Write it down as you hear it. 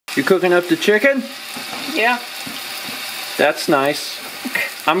You cooking up the chicken? Yeah. That's nice.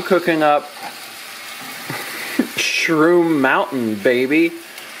 I'm cooking up Shroom Mountain, baby.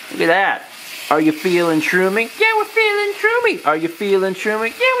 Look at that. Are you feeling shroomy? Yeah, we're feeling shroomy. Are you feeling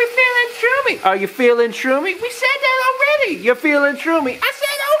shroomy? Yeah, we're feeling shroomy. Are you feeling shroomy? We said that already. You're feeling shroomy. I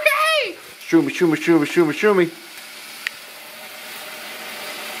said okay. Shroomy, shroomy, shroomy, shroomy, shroomy.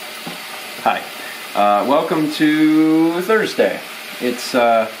 Hi. Welcome to Thursday. It's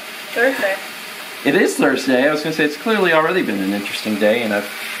Thursday. It is Thursday. I was going to say it's clearly already been an interesting day, and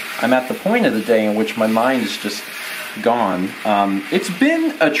I'm at the point of the day in which my mind is just gone. It's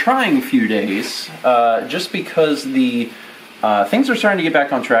been a trying few days, just because the things are starting to get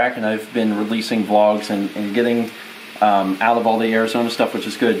back on track, and I've been releasing vlogs and getting out of all the Arizona stuff, which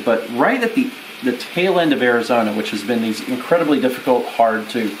is good. But right at the tail end of Arizona, which has been these incredibly difficult, hard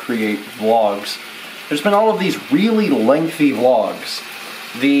to create vlogs, there's been all of these really lengthy vlogs.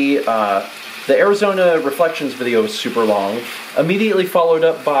 The Arizona Reflections video was super long, immediately followed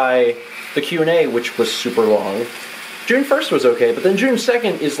up by the Q&A, which was super long. June 1st was okay, but then June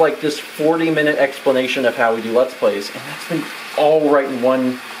 2nd is like this 40-minute explanation of how we do Let's Plays, and that's been all right in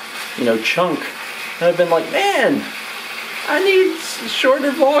one, chunk. And I've been like, man, I need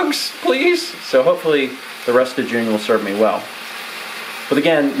shorter vlogs, please. So hopefully the rest of June will serve me well. But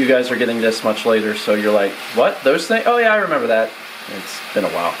again, you guys are getting this much later, so you're like, what? Those things? Oh yeah, I remember that. It's been a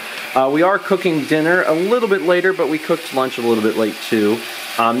while. We are cooking dinner a little bit later, but we cooked lunch a little bit late too.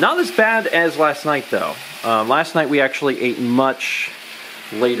 Not as bad as last night though. Last night we actually ate much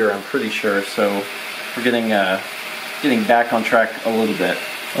later, I'm pretty sure, so we're getting back on track a little bit.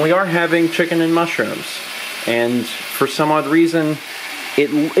 And we are having chicken and mushrooms. And for some odd reason,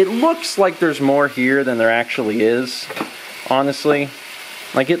 it looks like there's more here than there actually is, honestly.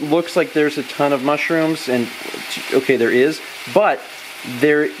 Like, it looks like there's a ton of mushrooms, and okay, there is, but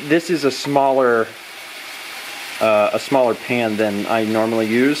this is a smaller pan than I normally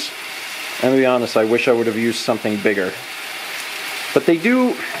use. And to be honest, I wish I would have used something bigger. But they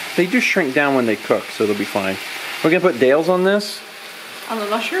do shrink down when they cook, so they'll be fine. We're gonna put Dale's on this. On the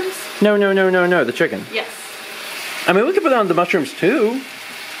mushrooms? No, the chicken. Yes. I mean, we could put it on the mushrooms too,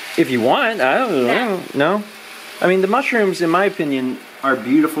 if you want. I don't know. No? I mean, the mushrooms, in my opinion, are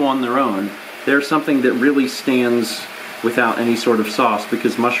beautiful on their own. They're something that really stands without any sort of sauce,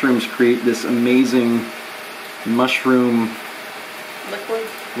 because mushrooms create this amazing mushroom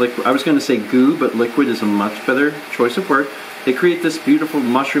liquid. I was going to say goo, but liquid is a much better choice of word. They create this beautiful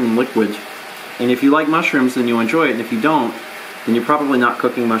mushroom liquid, and if you like mushrooms, then you'll enjoy it, and if you don't, then you're probably not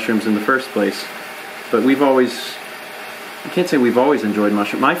cooking mushrooms in the first place. But I can't say we've always enjoyed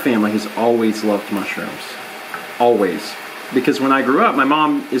mushrooms. My family has always loved mushrooms. Always. Because when I grew up, my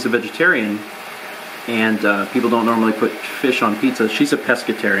mom is a vegetarian, and people don't normally put fish on pizza. She's a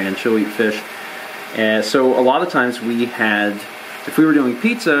pescatarian, she'll eat fish. So a lot of times if we were doing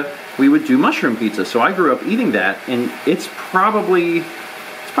pizza, we would do mushroom pizza. So I grew up eating that, and it's probably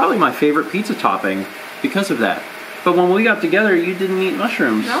my favorite pizza topping because of that. But when we got together, you didn't eat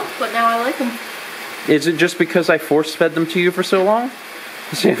mushrooms. No, but now I like them. Is it just because I force-fed them to you for so long?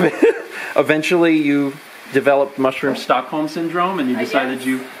 Eventually you developed mushroom Stockholm syndrome and you decided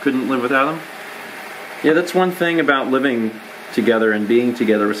you couldn't live without them? Yeah, that's one thing about living together and being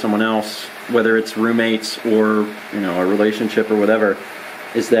together with someone else, whether it's roommates or a relationship or whatever,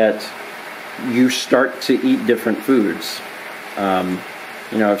 is that you start to eat different foods.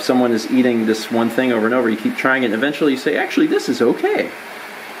 If someone is eating this one thing over and over, you keep trying it, and eventually you say, actually, this is okay.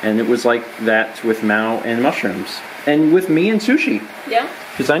 And it was like that with Mao and mushrooms. And with me and sushi. Yeah.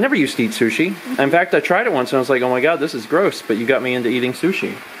 Because I never used to eat sushi. In fact, I tried it once and I was like, oh my god, this is gross, but you got me into eating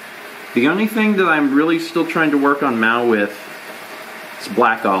sushi. The only thing that I'm really still trying to work on Mao with is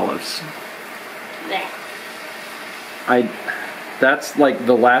black olives. Nah. That's like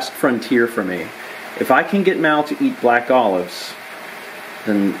the last frontier for me. If I can get Mao to eat black olives,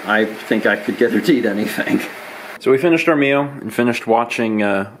 then I think I could get her to eat anything. So we finished our meal and finished watching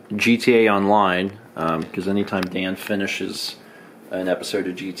GTA Online, because anytime Dan finishes an episode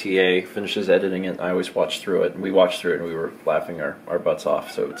of GTA, finishes editing it, I always watch through it. And we watched through it and we were laughing our butts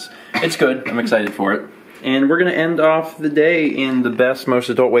off, so it's good. I'm excited for it. And we're going to end off the day in the best, most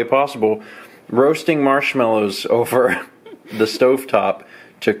adult way possible, roasting marshmallows over the stovetop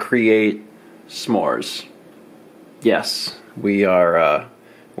to create s'mores. Yes, we are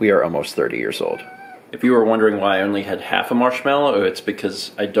almost 30 years old. If you were wondering why I only had half a marshmallow, it's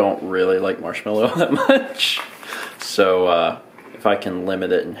because I don't really like marshmallow that much. So if I can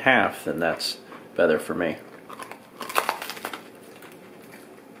limit it in half, then that's better for me.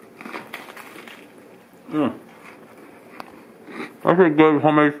 That's a good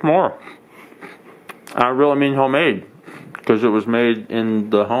homemade s'more. I really mean homemade, because it was made in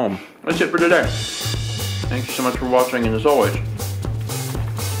the home. That's it for today. Thank you so much for watching, and as always,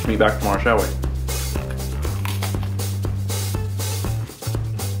 meet back tomorrow, shall we?